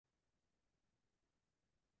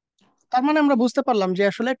তার মানে আমরা বুঝতে পারলাম যে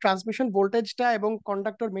আসলে ট্রান্সমিশন ভোল্টেজটা এবং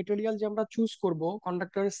কন্ডাক্টর মেটেরিয়াল যে আমরা চুজ করব,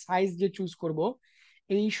 কন্ডাক্টরের সাইজ যে চুজ করব,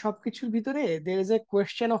 এই সব কিছুর ভিতরে there is a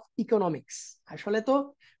question of economics. আসলে তো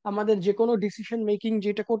আমাদের যে কোনো ডিসিশন মেকিং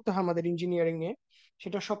যেটা করতে হয় আমাদের ইঞ্জিনিয়ারিং এ,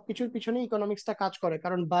 সেটা সবকিছুর পিছনে ইকোনমিক্সটা কাজ করে,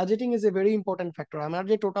 কারণ budgeting is a very important factor. আমার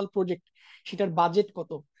যে টোটাল প্রজেক্ট, সেটার বাজেট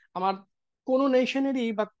কত। আমার কোনো নেশনেরই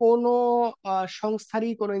বা কোনো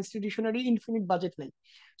সংস্থারই, কোনো ইনস্টিটিউশনেরই ইনফিনিট বাজেট নেই।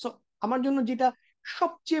 সো আমার জন্য যেটা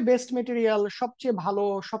সবচেয়ে বেস্ট মেটেরিয়াল, সবচেয়ে ভালো,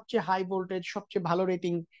 সবচেয়ে হাই ভোল্টেজ, সবচেয়ে ভালো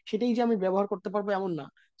রেটিং, সেটাই যে আমি ব্যবহার করতে পারবো এমন না।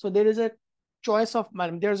 So there is a choice of,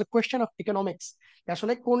 মানে there is a question of economics,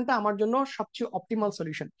 আসলে কোনটা আমার জন্য সবচেয়ে অপটিমাল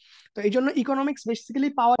সলিউশন। তো এই জন্য ইকোনমিক্স বেসিক্যালি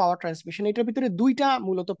পাওয়ার পাওয়ার ট্রান্সমিশন, এটার ভিতরে দুইটা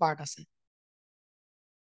মূলত পার্ট আছে।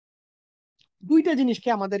 দুইটা জিনিসকে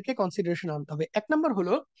আমাদেরকে কনসিডারেশন আনতে হবে। এক নম্বর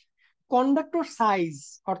হলো কন্ডাক্টর সাইজ,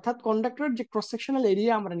 অর্থাৎ কন্ডাক্টরের যে ক্রস সেকশনাল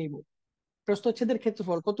এরিয়া আমরা নিব, প্রস্থচ্ছেদের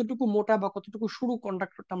ক্ষেত্রফল কতটুকু মোটা বা কতটুকু সরু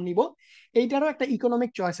কন্ডাক্টরটা নিব, এইটারও একটা ইকোনমিক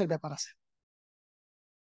চয়েসের ব্যাপার আছে।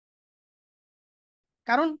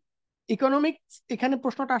 কারণ ইকোনমিক্স এখানে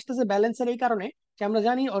প্রশ্নটা আসতেছে ব্যালেন্সের এই কারণে যে আমরা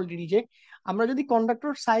জানি অলরেডি যে আমরা যদি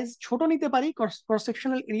কন্ডাক্টর সাইজ ছোট নিতে পারি, ক্রস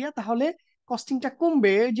সেকশনাল এরিয়া, তাহলে কস্টিংটা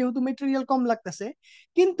কমবে যেহেতু মেটেরিয়াল কম লাগতেছে।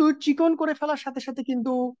 কিন্তু চিকন করে ফেলার সাথে সাথে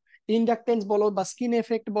কিন্তু ইন্ডাকটেন্স বলো বা স্কিন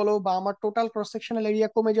এফেক্ট বলো বা আমার টোটাল ক্রস সেকশনাল এরিয়া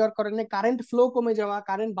কমে যাওয়ার কারণে কারেন্ট ফ্লো কমে যাওয়া,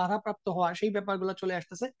 কারেন্ট বাধাপ্রাপ্ত হওয়া, সেই ব্যাপারগুলো চলে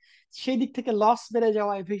আসতেছে। সেই দিক থেকে লস বেড়ে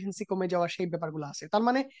যাওয়া, এফিসিয়েন্সি কমে যাওয়া, সেই ব্যাপারগুলো আছে। তার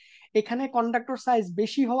মানে এখানে কন্ডাক্টর সাইজ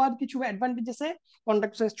বেশি হওয়ার কিছু অ্যাডভান্টেজ আছে,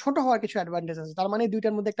 কন্ট্রাক্ট সাইজ ছোট হওয়ার কিছু অ্যাডভান্টেজ আছে। তার মানে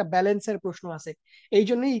দুইটার মধ্যে একটা ব্যালেন্সের প্রশ্ন আছে, এই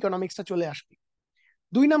জন্যই ইকোনমিক্সটা চলে আসবে।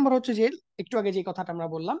 দুই নাম্বার হচ্ছে যে একটু আগে যে কথাটা আমরা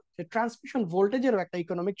বললাম, যে ট্রান্সমিশন ভোল্টেজেরও একটা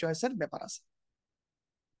ইকোনমিক চয়েসের ব্যাপার আছে।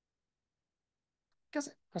 ঠিক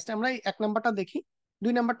আছে, ফার্স্টে আমরা এই এক নাম্বারটা দেখি।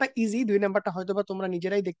 দুই নাম্বারটা ইজি, দুই নাম্বারটা হয়তো বা তোমরা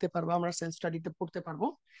নিজেরাই দেখতে পারবা, আমরা সেলফ স্টাডিতে পড়তে পারবো।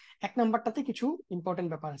 এক নাম্বারটাতে কিছু ইম্পর্টেন্ট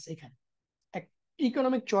ব্যাপার আছে এখানে।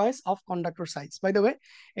 Economic choice of conductor size, by the way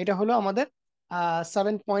এটা হলো আমাদের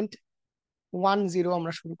 7.10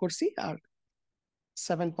 আমরা শুরু করছি, আর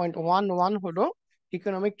 7.11 হলো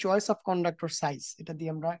economic choice of conductor size. এটা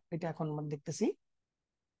দিয়ে আমরা এটা এখন আমরা দেখতেছি।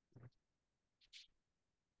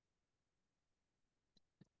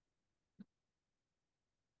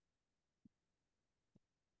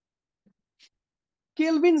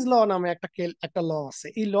 কেলভিনস ল নামে একটা ল আছে।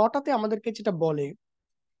 এই লটাতে আমাদেরকে যেটা বলে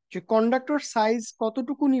যে কন্ডাক্টর সাইজ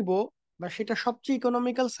কতটুকু নিব বা সেটা সবচেয়ে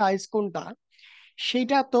ইকোনমিক্যাল সাইজ কোনটা,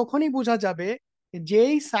 সেটা তখনই বোঝা যাবে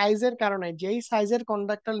যেই সাইজের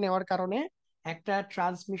কন্ডাক্টর নেওয়ার কারণে একটা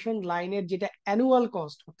ট্রান্সমিশন লাইনের যেটা অ্যানুয়াল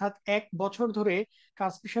কস্ট, অর্থাৎ এক বছর ধরে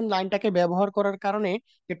ট্রান্সমিশন লাইনটাকে ব্যবহার করার কারণে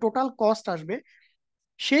যে টোটাল কস্ট আসবে,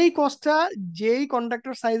 সেই কস্টটা যেই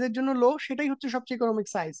কন্ডাক্টর সাইজের জন্য লো, সেটাই হচ্ছে সবচেয়ে ইকোনমিক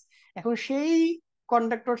সাইজ। এখন সেই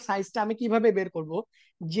কন্ডাক্টর সাইজটা আমি কিভাবে বের করব?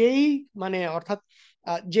 যেই মানে অর্থাৎ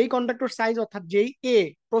যেই কন্ডাক্টর সাইজ, অর্থাৎ যেই এ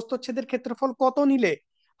প্রস্থচ্ছেদের ক্ষেত্রফল কত নিলে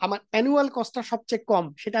আমার অ্যানুয়াল কস্টটা সবচেয়ে কম,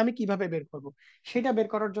 সেটা আমি কিভাবে বের করব? সেটা বের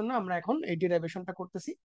করার জন্য আমরা এখন এই ডিরাইভেশনটা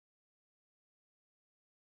করতেছি।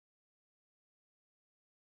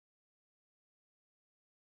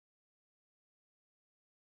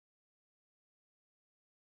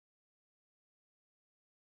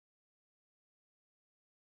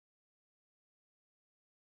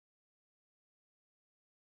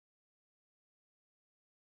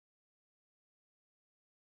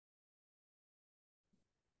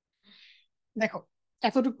 দেখো,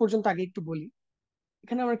 এতটুকু পর্যন্ত আগে একটু বলি।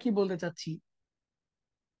 এখানে আমরা কি বলতে চাচ্ছি,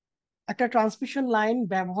 একটা ট্রান্সমিশন লাইন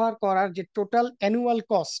ব্যবহার করার যে টোটাল অ্যানুয়াল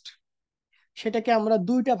কস্ট, সেটাকে আমরা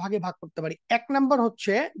দুইটা ভাগে ভাগ করতে পারি। এক নাম্বার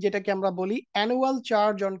হচ্ছে যেটাকে আমরা বলি annual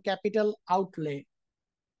charge on capital outlay.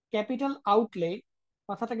 Capital outlay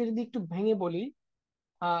কথাটাকে যদি একটু ভেঙে বলি,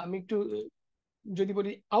 আমি একটু যদি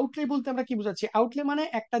বলি, আউটলে বলতে আমরা কি বোঝাচ্ছি? আউটলে মানে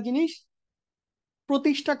একটা জিনিস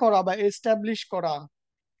প্রতিষ্ঠা করা বা এস্টাবলিশ করা।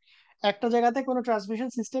 একটা জায়গাতে কোনো ট্রান্সমিশন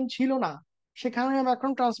সিস্টেম ছিল না, সেখানে আমার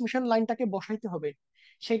এখন ট্রান্সমিশন লাইনটাকে বসাইতে হবে।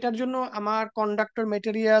 সেটার জন্য আমার কন্ডাক্টর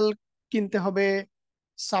মেটেরিয়াল কিনতে হবে।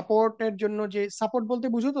 সাপোর্টের জন্য, যে সাপোর্ট বলতে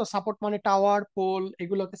বুঝো তো, সাপোর্ট মানে টাওয়ার পোল,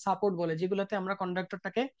 এগুলোকে সাপোর্ট বলে, যেগুলোতে আমরা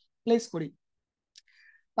কন্ডাক্টরটাকে প্লেস করি।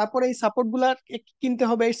 তারপরে এই সাপোর্ট গুলার কিনতে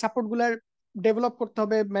হবে, এই সাপোর্ট গুলার ডেভেলপ করতে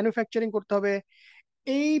হবে, ম্যানুফ্যাকচারিং করতে হবে।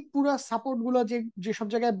 এই পুরা সাপোর্ট গুলো যে যেসব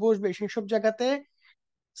জায়গায় বসবে, সেই সব জায়গাতে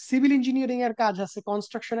সিভিল ইঞ্জিনিয়ারিং এর কাজ আছে,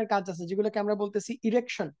 কনস্ট্রাকশনের কাজ আছে, যেগুলোকে আমরা বলতেছি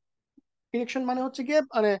ইরেকশন। ইরেকশন মানে হচ্ছে গিয়ে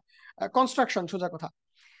মানে কনস্ট্রাকশন, সোজা কথা।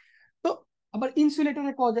 তো আবার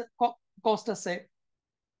ইনসুলেটরের কস্ট আছে।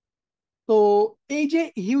 তো এই যে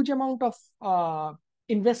হিউজ অ্যামাউন্ট অফ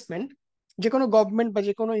ইনভেস্টমেন্ট, যে কোনো গভর্নমেন্ট বা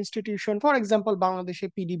যে কোনো ইনস্টিটিউশন, ফর এক্সাম্পল বাংলাদেশে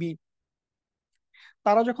পিডিবি,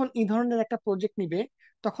 তারা যখন এই ধরনের একটা প্রজেক্ট নিবে,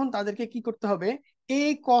 তখন তাদেরকে কি করতে হবে? এই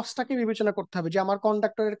কস্টটাকে বিবেচনা করতে হবে যে আমার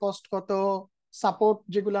কন্ডাক্টরের কস্ট কত, সাপোর্ট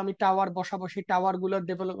যেগুলো আমি টাওয়ার বসাবো, সেই টাওয়ার গুলোর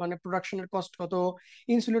ডেভেলপ মানে প্রোডাকশনের কস্ট কত,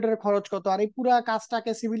 ইনসুলেটরের খরচ কত, আর এই পুরা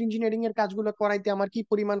কাজটাকে সিভিল ইঞ্জিনিয়ারিং এর কাজগুলো করাইতে আমার কি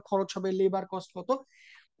পরিমাণ খরচ হবে, লেবার কস্ট কত,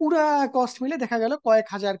 পুরা কস্ট মিলে দেখা গেল কয়েক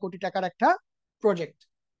হাজার কোটি টাকার একটা প্রজেক্ট।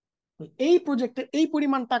 এই প্রজেক্টের এই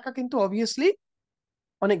পরিমাণ টাকা কিন্তু অবভিয়াসলি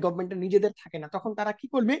অনেক গভর্নমেন্টের নিজেদের থাকে না, তখন তারা কি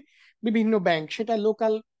করবে, বিভিন্ন ব্যাংক, সেটা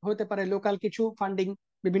লোকাল হতে পারে, লোকাল কিছু ফান্ডিং,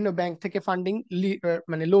 বিভিন্ন ব্যাংক থেকে ফান্ডিং,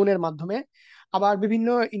 মানে লোনের মাধ্যমে, আবার বিভিন্ন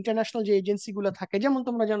ইন্টারন্যাশনাল যে এজেন্সি গুলো থাকে, যেমন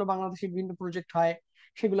তোমরা জানো বাংলাদেশে বিভিন্ন প্রজেক্ট হয়,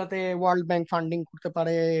 সেগুলাতে ওয়ার্ল্ড ব্যাংক ফান্ডিং করতে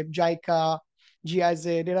পারে, জাইকা,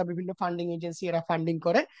 জিআইজেড, এরা বিভিন্ন ফান্ডিং এজেন্সি, এরা ফান্ডিং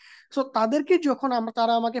করে। সো তাদেরকে যখন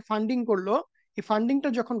তারা আমাকে ফান্ডিং করলো, এই ফান্ডিংটা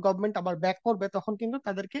যখন গভর্নমেন্ট আবার ব্যাক করবে, তখন কিন্তু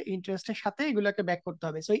তাদেরকে ইন্টারেস্টের সাথে এগুলোকে ব্যাক করতে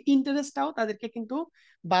হবে। সো এই ইন্টারেস্টটাও তাদেরকে কিন্তু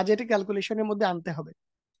বাজেটে ক্যালকুলেশনের মধ্যে আনতে হবে।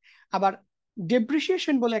 আবার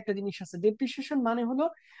ডেপ্রিসিয়েশন বলে একটা জিনিস আছে। ডেপ্রিসিয়েশন মানে হলো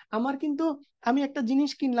আমার কিন্তু, আমি একটা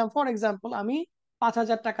জিনিস কিনলাম, ফর এক্সাম্পল আমি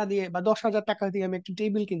 5,000 টাকা দিয়ে বা 10,000 টাকা দিয়ে আমি একটা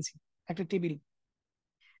টেবিল কিনছি, একটা টেবিল।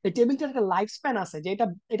 এই টেবিলটার একটা লাইফ স্প্যান আছে, যে এটা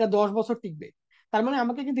এটা 10 বছর টিকবে। তার মানে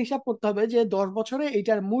আমাকে কিন্তু হিসাব করতে হবে যে 10 বছরে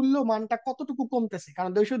এটার মূল্য মানটা কতটুকু কমতেছে,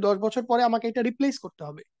 কারণ 10 বছর পরে আমাকে এটা রিপ্লেস করতে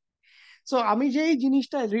হবে। সো আমি যেই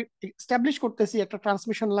জিনিসটা এস্টাবলিশ করতেছি, একটা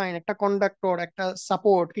ট্রান্সমিশন লাইন, একটা কন্ডাক্টর, একটা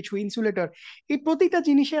সাপোর্ট, কিছু ইনসুলেটর, এই প্রতিটা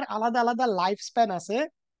জিনিসের আলাদা আলাদা লাইফ স্প্যান আছে,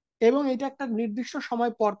 এবং এটা একটা নির্দিষ্ট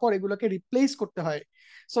সময় পর পর এগুলোকে রিপ্লেস করতে হয়।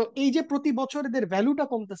 সো এই যে প্রতি বছর এদের ভ্যালুটা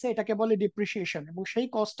কমতেছে, এটাকে বলে ডিপ্রিসিয়েশন, এবং সেই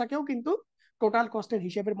কস্টটাকেও কিন্তু টোটাল কস্টের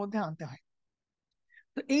হিসেবের মধ্যে আনতে হয়।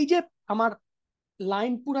 তো এই যে আমার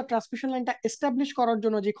লাইন, পুরো ট্রান্সমিশন লাইনটা এস্টাবলিশ করার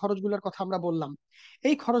জন্য যে খরচগুলোর কথা আমরা বললাম,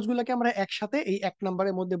 এই খরচগুলোকে আমরা একসাথে এই 1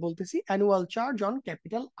 নম্বরের মধ্যে বলতেছি annual charge on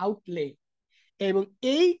capital outlay. এবং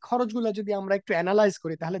এই খরচগুলো যদি আমরা একটু অ্যানালাইজ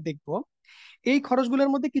করি, তাহলে দেখব এই খরচগুলোর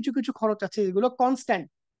মধ্যে কিছু কিছু খরচ আছে যেগুলো কনস্ট্যান্ট।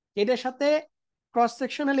 এটার সাথে ক্রস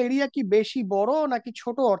সেকশনাল এরিয়া কি বেশি বড় নাকি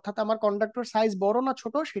ছোট, অর্থাৎ আমার কন্ডাক্টর সাইজ বড় না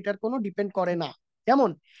ছোট, সেটার কোনো ডিপেন্ড করে না। যেমন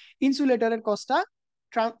ইনসুলেটরের কস্টটা,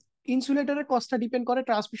 ইনসুলেটরের কস্টটা ডিপেন্ড করে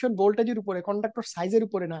ট্রান্সমিশন ভোল্টেজের উপরে, কন্ডাক্টর সাইজের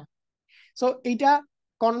উপরে না। সো এইটা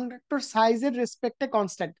কন্ডাক্টর সাইজের রেসপেক্টে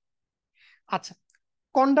কনস্ট্যান্ট। আচ্ছা,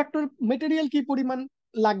 কন্ডাক্টর মেটেরিয়াল কি পরিমাণ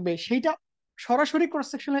লাগবে সেইটা সরাসরি ক্রস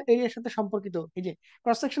সেকশনাল এরিয়ার সাথে সম্পর্কিত। এই যে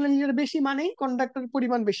ক্রস সেকশনাল এরিয়া বেশি মানেই কন্ডাক্টরের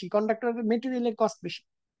পরিমাণ বেশি, কন্ডাক্টরের মেটেরিয়ালের কস্ট বেশি,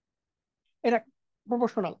 এটা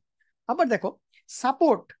প্রপোর্শনাল। আবার দেখো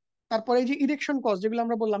সাপোর্ট, তারপরে এই যে ইরেকশন কস্ট, যেগুলো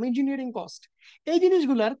আমরা বললাম ইঞ্জিনিয়ারিং কস্ট, এই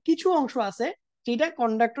জিনিসগুলার কিছু অংশ আছে যেটা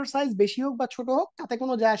কন্ডাক্টর সাইজ বেশি হোক বা ছোট হোক তাতে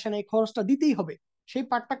কোনো যায় আসে না, এই খরচটা দিতেই হবে, সেই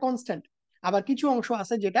পার্টটা কনস্ট্যান্ট। আবার কিছু অংশ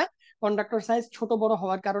আছে যেটা কন্ডাক্টর সাইজ ছোট বড়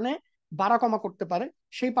হওয়ার কারণে বাড়া কমা করতে পারে,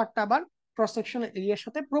 সেই পার্টটা আবার ক্রস সেকশন এরিয়ার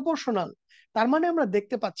সাথে প্রপোর্শনাল। তার মানে আমরা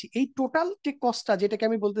দেখতে পাচ্ছি এই টোটাল যে কস্টটা, যেটাকে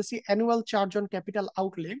আমি বলতেছি annual charge on capital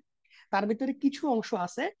outlay, তার ভিতরে কিছু অংশ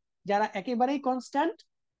আছে যারা একেবারেই কনস্ট্যান্ট,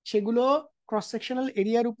 সেগুলো ক্রস সেকশনাল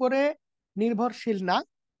এরিয়ার উপরে নির্ভরশীল না।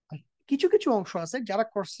 আর কিছু কিছু অংশ আছে যারা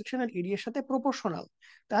ক্রস সেকশনাল এরিয়ার সাথে প্রপোর্শনাল।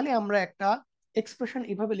 তাহলে আমরা একটা এক্সপ্রেশন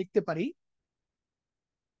এভাবে লিখতে পারি,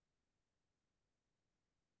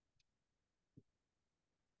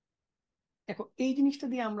 দেখো এই জিনিসটা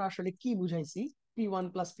দিয়ে আমরা আসলে কি বুঝাইছি। P1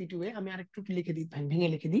 + P2 আমি আরেকটু লিখে দিই, ভেঙে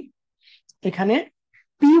লিখে দিই। এখানে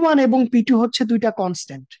P1 এবং P2 হচ্ছে দুইটা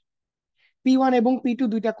কনস্ট্যান্ট, P1 এবং P2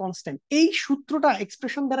 দুইটা কনস্ট্যান্ট। এই সূত্রটা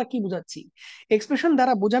এক্সপ্রেশন দ্বারা কি বোঝাচ্ছি, এক্সপ্রেশন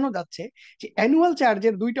দ্বারা বোঝানো যাচ্ছে যে অ্যানুয়াল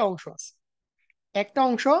চার্জের দুইটা অংশ আছে, একটা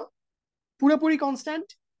অংশ পুরোপুরি constant,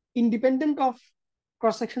 independent of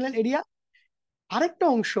cross sectional area, আরেকটা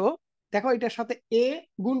অংশ দেখো এটার সাথে এ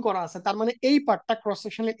গুণ করা আছে, তার মানে এই পার্টটা ক্রস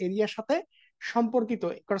সেকশনাল এরিয়ার সাথে সম্পর্কিত,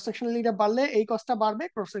 ক্রস সেকশনাল এরিয়া বাড়লে এই কস্টটা বাড়বে,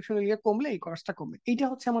 ক্রস সেকশনাল এরিয়া কমলে এই কস্টটা কমবে। এইটা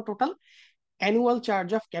হচ্ছে আমার total annual charge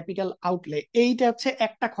of capital outlay. এইটা হচ্ছে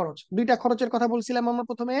একটা খরচ। দুইটা খরচের কথা বলছিলাম আমরা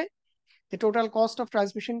প্রথমে, the total cost of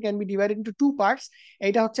transmission can be divided into two parts,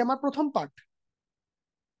 এইটা হচ্ছে আমার প্রথম পার্ট।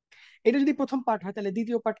 এটা যদি প্রথম পার্ট হয়, তাহলে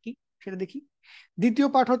দ্বিতীয় পার্ট কি সেটা দেখি। দ্বিতীয়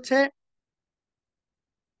পার্ট হচ্ছে,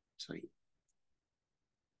 সরি,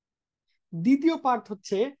 দ্বিতীয় পার্ট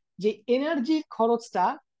হচ্ছে যে এনার্জির খরচটা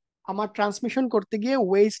আমার ট্রান্সমিশন করতে গিয়ে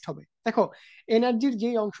ওয়েস্ট হবে। দেখো এনার্জির যে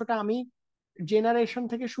অংশটা আমি জেনারেশন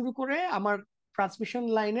থেকে শুরু করে আমার ট্রান্সমিশন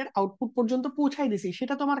লাইনের আউটপুট পর্যন্ত পৌঁছাই দিছি,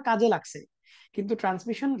 সেটা তো আমার কাজে লাগছে, কিন্তু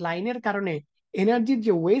ট্রান্সমিশন লাইনের কারণে এনার্জির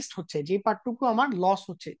যে ওয়েস্ট হচ্ছে, যে পার্টটুকু আমার লস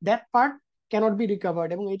হচ্ছে, that part cannot be recovered,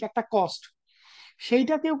 এবং এটা একটা কস্ট,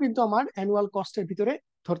 সেইটাকেও কিন্তু আমার অ্যানুয়াল কস্টের ভিতরে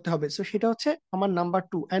ধরতে হবে। সো সেটা হচ্ছে আমার number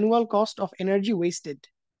 2, annual cost of energy wasted,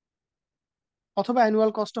 অথবা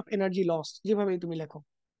annual cost of energy loss, যেভাবে তুমি লেখো।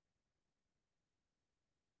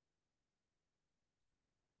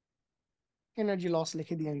 এনার্জি লস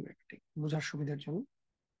লিখে দিই আমি একটা বোঝার সুবিধার জন্য।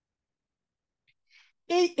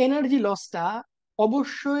 এই এনার্জি লসটা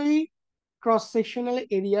অবশ্যই ক্রস সেকশনাল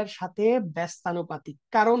এরিয়ার সাথে ব্যস্তানুপাতিক।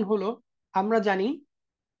 কারণ হলো আমরা জানি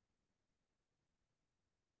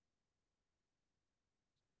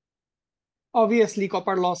অবভিয়াসলি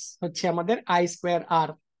কপার লস হচ্ছে আমাদের আই স্কোয়ার আর,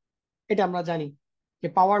 এটা আমরা জানি যে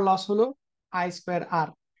পাওয়ার লস হলো আই স্কোয়ার আর।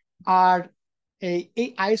 আর এই এই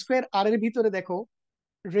আই স্কোয়ার আর এর ভিতরে দেখো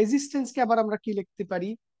রেজিস্ট্যান্সকে আবার আমরা কি লিখতে পারি,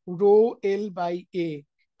 রো এল বাই এ।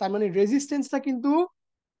 তার মানে রেজিস্ট্যান্সটা কিন্তু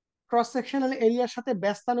ক্রস সেকশনাল এরিয়ার সাথে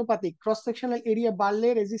ব্যস্তানুপাতিক, ক্রস সেকশনাল এরিয়া বাড়লে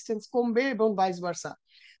রেজিস্ট্যান্স কমবে এবং ভাইস ভার্সা।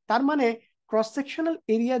 তার মানে ক্রস সেকশনাল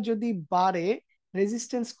এরিয়া যদি বাড়ে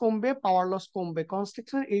রেজিস্ট্যান্স কমবে, পাওয়ার লস কমবে। ক্রস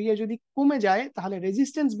সেকশনাল এরিয়া যদি কমে যায় তাহলে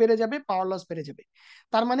রেজিস্ট্যান্স বেড়ে যাবে, পাওয়ার লস বেড়ে যাবে।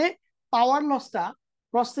 তার মানে পাওয়ার লসটা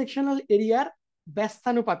ক্রস সেকশনাল এরিয়ার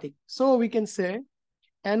ব্যস্তানুপাতিক। So we can say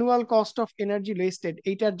annual cost of energy wasted,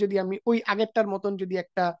 এইটার যদি আমি ওই আগেরটার মতন যদি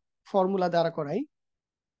একটা ফর্মুলা দ্বারা করাই,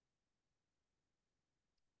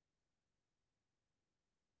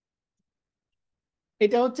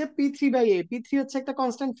 এটা হচ্ছে P3/A। P3 হচ্ছে একটা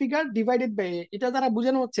কনস্ট্যান্ট ফিগার ডিভাইডেড বাই এ। এটা দ্বারা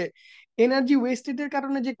বোঝানো হচ্ছে এনার্জি ওয়েস্টেড এর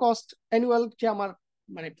কারণে যে কস্ট অ্যানুয়াল, যে আমার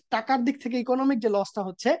মানে টাকার দিক থেকে ইকোনমিক যে লসটা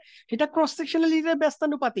হচ্ছে, এটা ক্রস সেকশনাল এরিয়ার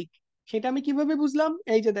ব্যস্তানুপাতিক। সেটা আমি কিভাবে বুঝলাম,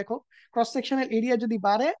 এই যে দেখো ক্রস সেকশনাল এরিয়া যদি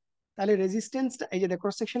বাড়ে তাহলে রেজিস্ট্যান্সটা, এই যে দেখো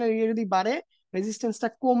ক্রস সেকশনাল এরিয়া যদি বাড়ে রেজিস্ট্যান্সটা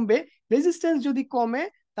কমবে, রেজিস্ট্যান্স যদি কমে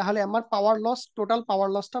তাহলে আমার পাওয়ার লস, টোটাল পাওয়ার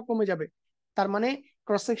লসটা কমে যাবে। তার মানে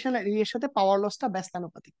ক্রস সেকশনাল এরিয়ার সাথে পাওয়ার লসটা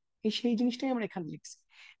ব্যস্তানুপাতিক। এই সেই জিনিসটাই আমরা এখানে লিখছি।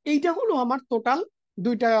 এইটা হলো আমার টোটাল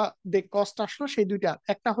দুইটা কস্ট আসলো, সেই দুইটা,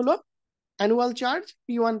 একটা হলো অ্যানুয়াল চার্জ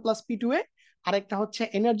P1 + P2A, আর একটা হচ্ছে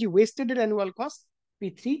এনার্জি ওয়েস্টেড এর অ্যানুয়াল কস্ট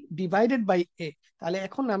P3/A। তাহলে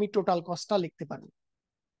এখন আমি টোটাল কস্টটা লিখতে পারবো।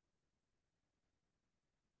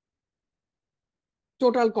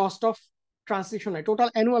 টোটাল কস্ট অফ ট্রান্সলেশন নয়, টোটাল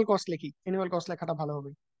অ্যানুয়াল কস্ট লিখি, অ্যানুয়াল কস্ট লেখাটা ভালো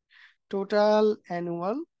হবে। টোটাল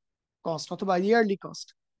অ্যানুয়াল কস্ট অথবা ইয়ারলি কস্ট,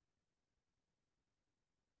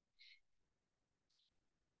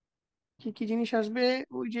 কি কি জিনিস আসবে,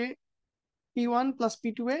 ওই যে P1 +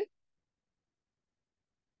 P2A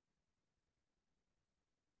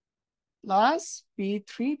প্লাস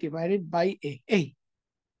P3/A, এই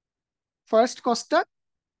ফার্স্ট কস্টটা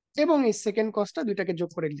এবং এই সেকেন্ড কস্টটা দুইটাকে যোগ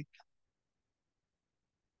করে লিখলাম।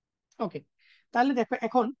 ওকে, তাহলে দেখো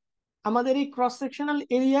এখন আমাদের এই ক্রস সেকশনাল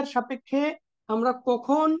এরিয়ার সাপেক্ষে আমরা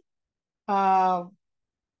কখন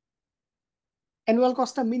অ্যানুয়াল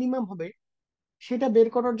কস্টটা মিনিমাম হবে সেটা বের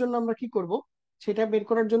করার জন্য আমরা কি করব, সেটা বের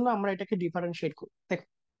করার জন্য আমরা এটাকে ডিফারেন্সিয়েট করব। দেখো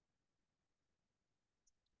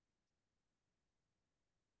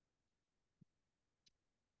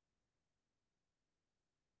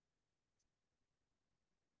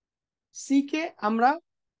সি কে আমরা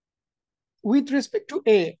উইথ রেসপেক্ট টু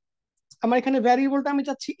এ, আমার এখানে ভ্যারিয়েবলটা আমি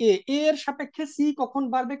চাচ্ছি এ, এর সাপেক্ষে সি কখন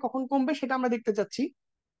বাড়বে কখন কমবে সেটা আমরা দেখতে চাচ্ছি।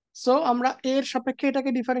 সো আমরা এর সাপেক্ষে এটাকে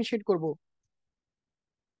ডিফারেন্সিয়েট করব,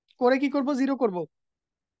 করে কি করব, জিরো করব।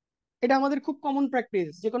 এটা আমাদের খুব কমন প্র্যাকটিস,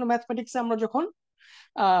 যে কোনো ম্যাথমেটিক্সে আমরা যখন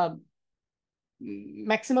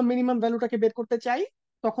ম্যাক্সিমাম মিনিমাম ভ্যালুটাকে বের করতে চাই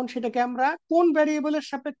তখন সেটাকে আমরা কোন ভ্যারিয়েবলের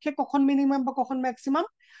সাপেক্ষে কখন মিনিমাম বা কখন ম্যাক্সিমাম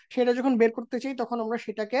সেটা যখন বের করতে চাই তখন আমরা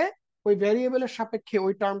সেটাকে ওই ভ্যারিয়েবলের সাপেক্ষে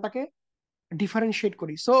ওই টার্মটাকে ডিফারেন্সিয়েট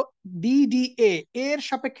করি। সো DDA এর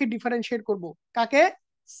সাপেক্ষে ডিফারেন্সিয়েট করব, কাকে,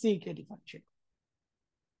 C K differentiate.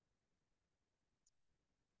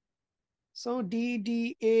 So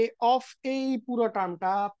DDA of এই পুরো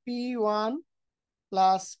টার্মটা P1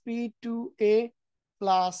 + P2A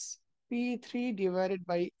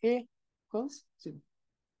 +P3/A ইকুয়ালস 0।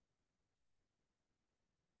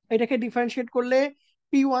 এটাকে ডিফারেন্সিয়েট করলে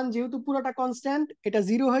P1 যেহেতু পুরোটা কনস্ট্যান্ট এটা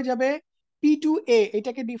জিরো হয়ে যাবে, P2A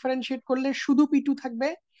এটাকে ডিফারেন্সিয়েট করলে শুধু P2 থাকবে,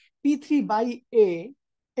 P3/A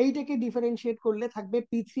এইটাকে ডিফারেন্সিয়েট করলে থাকবে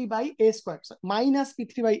P3/A²,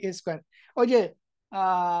 -P3/A²। ওই যে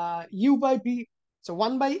U/P,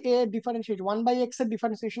 1/A ডিফারেন্সিয়েট 1/X এর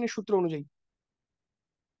ডিফারেন্সিয়েশনের সূত্র অনুযায়ী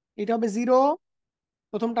এটা হবে জিরো,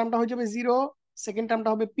 প্রথম টার্মটা হয়ে যাবে জিরো, সেকেন্ড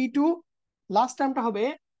টার্মটা হবে P2, লাস্ট টার্মটা হবে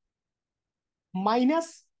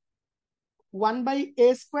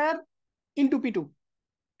 -1/A² × P2।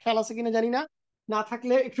 খেয়াল আছে কিনা জানি না, না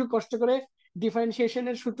থাকলে একটু কষ্ট করে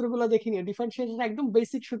ডিফারেন্সিয়েশনের সূত্রগুলো দেখি নিয়ে। ডিফারেন্সিয়েশন একদম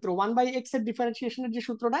বেসিক সূত্র, 1/X এর ডিফারেন্সিয়েশনের যে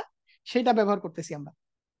সূত্রটা সেটা ব্যবহার করতেছি আমরা।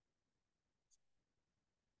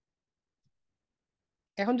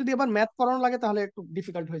 এখন যদি আবার ম্যাথ পড়ানো লাগে তাহলে একটু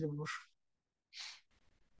ডিফিকাল্ট হয়ে যাবে অবশ্য।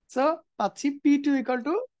 সো পাচ্ছি P2 =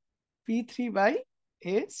 P3/A²।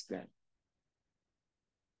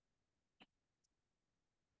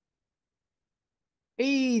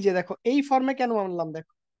 এই যে দেখো এই ফর্মে কেন আনলাম,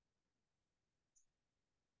 দেখো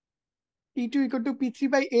P2 =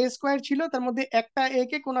 P3/A² ছিল, তার মধ্যে একটা এ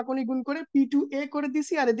কে কোনাকুনি গুণ করে P2A করে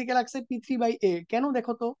দিছি, আর এদিকে লাগছে P3/A। কেন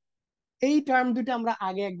দেখো তো, এই টার্ম দুটো আমরা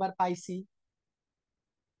আগে একবার পাইছি।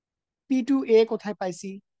 P2A কোথায় পাইছি,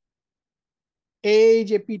 এই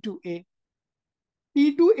যে P2A।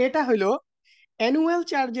 P2 এটা হলো অ্যানুয়াল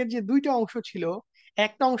চার্জের যে দুইটা অংশ ছিল,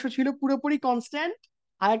 একটা অংশ ছিল পুরোপুরি কনস্ট্যান্ট,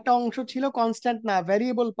 আর একটা অংশ ছিল কনস্ট্যান্ট না,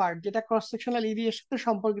 ভ্যারিয়েবল পার্ট, যেটা ক্রস সেকশনাল এরিয়ার সাথে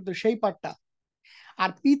সম্পর্কিত সেই পার্টটা। আর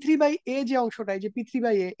P3/A যে অংশটা, এই যে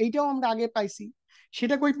P3/A, এইটাও আমরা আগে পাইছি।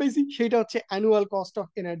 সেটা কই পাইছি? সেটা হচ্ছে annual cost of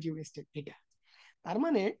energy wasted. এটা তার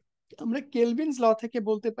মানে আমরা কেলভিনস ল থেকে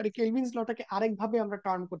বলতে পারি, কেলভিনস লটাকে আরেকভাবে আমরা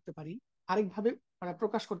টার্ন করতে পারি, আরেকভাবে মানে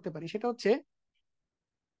প্রকাশ করতে পারি, সেটা হচ্ছে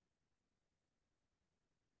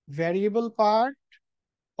variable part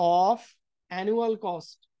of annual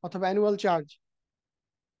cost অথবা অ্যানুয়াল চার্জ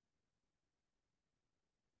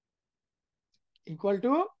ইকুয়াল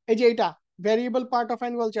টু, এই যে এটা ভ্যারিয়েবল পার্ট অফ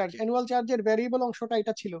অ্যানুয়াল চার্জের ভ্যারিয়েবল অংশটা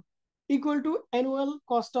এটা ছিল, equal to annual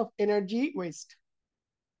cost of energy waste.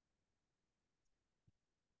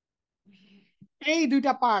 এই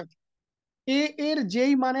দুইটা পার্ট, এ এর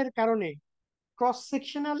যেই মানের কারণে, ক্রস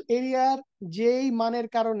সেকশনাল এরিয়ার যেই মানের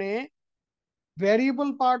কারণে variable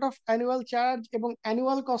part of annual charge এবং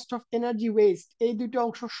annual cost of energy waste এই দুটো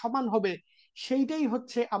অংশ সমান হবে, সেইটাই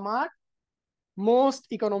হচ্ছে আমার মোস্ট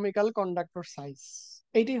ইকোনমিক্যাল কন্ডাক্টর সাইজ।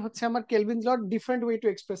 এইটাই হচ্ছে আমার কেলভিনস ল, ডিফারেন্ট ওয়ে টু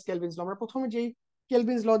এক্সপ্রেস কেলভিনস ল। আমরা প্রথমে যেই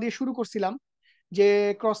কেলভিনস ল দিয়ে শুরু করছিলাম, যে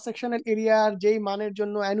ক্রস সেকশনাল এরিয়ার যেই মানের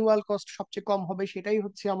জন্য অ্যানুয়াল কস্ট সবচেয়ে কম হবে সেটাই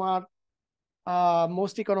হচ্ছে আমার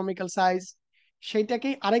মোস্ট ইকোনমিক্যাল সাইজ,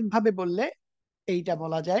 সেইটাকেই আরেকভাবে বললে এইটা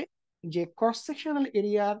বলা যায় যে ক্রস সেকশনাল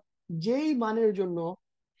এরিয়ার যেই মানের জন্য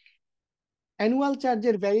অ্যানুয়াল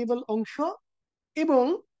চার্জের ভ্যারিয়েবল অংশ এবং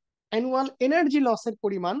অ্যানুয়াল এনার্জি লসের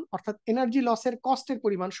পরিমাণ, অর্থাৎ এনার্জি লসের কস্টের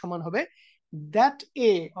পরিমাণ সমান হবে, that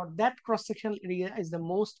a or that cross sectional area is the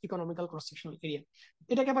most economical cross sectional area.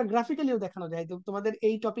 এটাকে আবার গ্রাফিক্যালিও দেখানো যায়। তো তোমাদের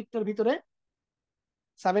এই টপিকটার ভিতরে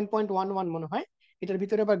 7.11 মনে হয়, এটার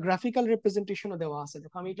ভিতরে আবার গ্রাফিক্যাল রিপ্রেজেন্টেশনও দেওয়া আছে।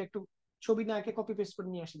 দেখো আমি এটা একটু ছবি না একে কপি পেস্ট করে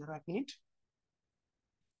নিয়ে আসি, ধরো 1 মিনিট।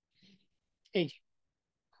 এই যে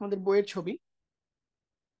আমাদের বইয়ের ছবি,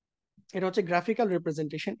 এটা হচ্ছে গ্রাফিক্যাল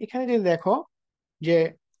রিপ্রেজেন্টেশন। এখানে যদি দেখো যে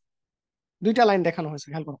দুইটা লাইন দেখানো হয়েছে,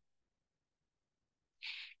 খেয়াল করো।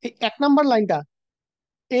 এই 1 নাম্বার লাইনটা,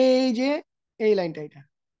 এই যে এই লাইনটা, এটা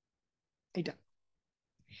এটা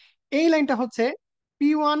এই লাইনটা হচ্ছে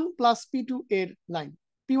P1 + P2 এর লাইন।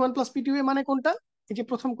 P1 + P2 মানে কোনটা? এই যে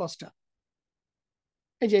প্রথম কস্টটা,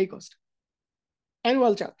 এই যে এই cost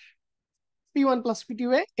annual charge P1 + P2,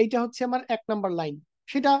 এইটা হচ্ছে আমার 1 নাম্বার লাইন।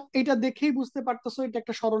 সেটা এটা দেখেই বুঝতে পারতেছো এটা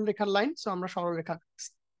একটা সরল রেখার লাইন, সো আমরা সরল রেখা।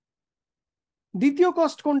 দ্বিতীয়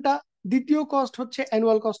কস্ট কোনটা? দ্বিতীয় কস্ট হচ্ছে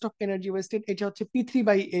annual cost of energy wasted, এটা হচ্ছে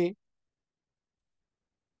P3/A।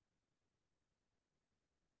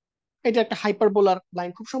 এটা একটা হাইপারবোলার লাইন,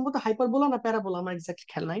 খুব সম্ভবত হাইপারবোলা না প্যারাবোলা, আমার এক্স্যাক্ট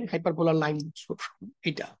খেয়াল নাই, হাইপারবোলার লাইন খুব সম্ভবত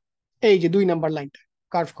এটা। এই যে 2 নাম্বার লাইনটা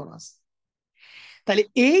কার্ভ করা আছে। তাহলে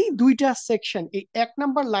এই দুইটা সেকশন, এই 1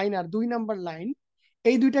 নাম্বার লাইন আর 2 নাম্বার লাইন,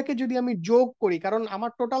 এই দুইটাকে যদি আমি যোগ করি, কারণ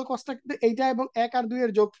আমার টোটাল কস্টটা কিন্তু এইটা এবং 1 আর 2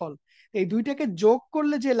 এর যোগফল, এই দুইটাকে যোগ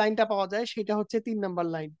করলে যে লাইনটা পাওয়া যায় সেটা হচ্ছে 3 নাম্বার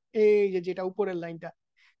লাইন। এই যে যেটা উপরের লাইনটা,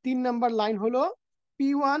 3 নাম্বার লাইন হলো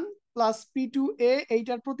P1 + P2,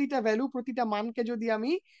 এইটার প্রতিটা ভ্যালু, প্রতিটা মানকে যদি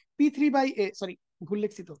আমি P3/A, সরি ভুল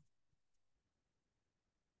লিখছি তো,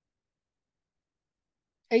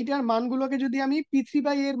 এইটার মানগুলোকে যদি আমি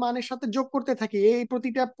P3/A এর মানের সাথে যোগ করতে থাকি, এই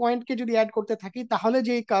প্রতিটা পয়েন্টকে যদি অ্যাড করতে থাকি, তাহলে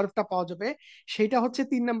যে কার্ভটা পাওয়া যাবে সেটা হচ্ছে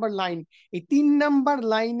 3 নাম্বার লাইন। এই 3 নাম্বার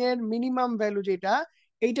লাইনের মিনিমাম ভ্যালু যেটা,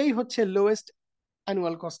 এইটাই হচ্ছে লোয়েস্ট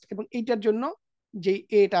অ্যানুয়াল কস্ট, এবং এইটার জন্য যে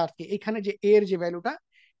এটা আর কি, এখানে যে এর যে ভ্যালুটা,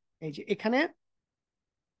 এই যে এখানে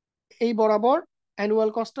এই বরাবর অ্যানুয়াল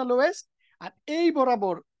কস্টটা লোয়েস্ট, আর এই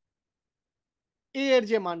বরাবর এর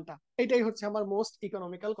যে মানটা, এটাই হচ্ছে আমার মোস্ট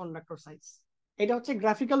ইকোনমিক্যাল কন্ডাক্টর সাইজ। এটা হচ্ছে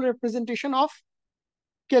graphical representation of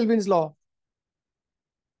কেলভিনস law.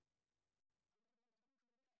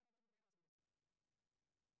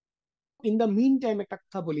 In the mean time একটা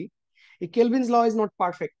কথা বলি, এই কেলভিনস ল ইজ নট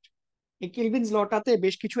পারফেক্ট। এই কেলভিনস লটাতে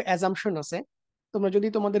বেশ কিছু অ্যাজাম্পশন আছে। তোমরা যদি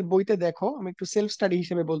তোমাদের বইতে দেখো, আমি একটু সেলফ স্টাডি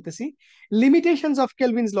হিসেবে বলতেছি, লিমিটেশনস অফ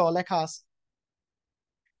কেলভিনস ল লেখা আছে।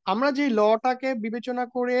 আমরা যে লটাকে বিবেচনা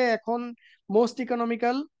করে এখন most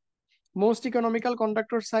economical most economical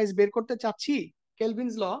conductor size বের করতে চাচ্ছি,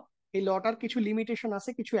 কেলভিনস ল, এই লটার কিছু লিমিটেশন আছে,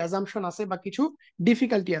 কিছু অ্যাজাম্পশন আছে, বা কিছু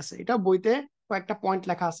ডিফিকাল্টি আছে। এটা বইতে কয়েকটা পয়েন্ট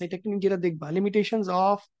লেখা আছে, এটা একটু নিজেরা দেখবা, লিমিটেশনস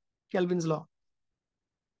অফ কেলভিনস ল।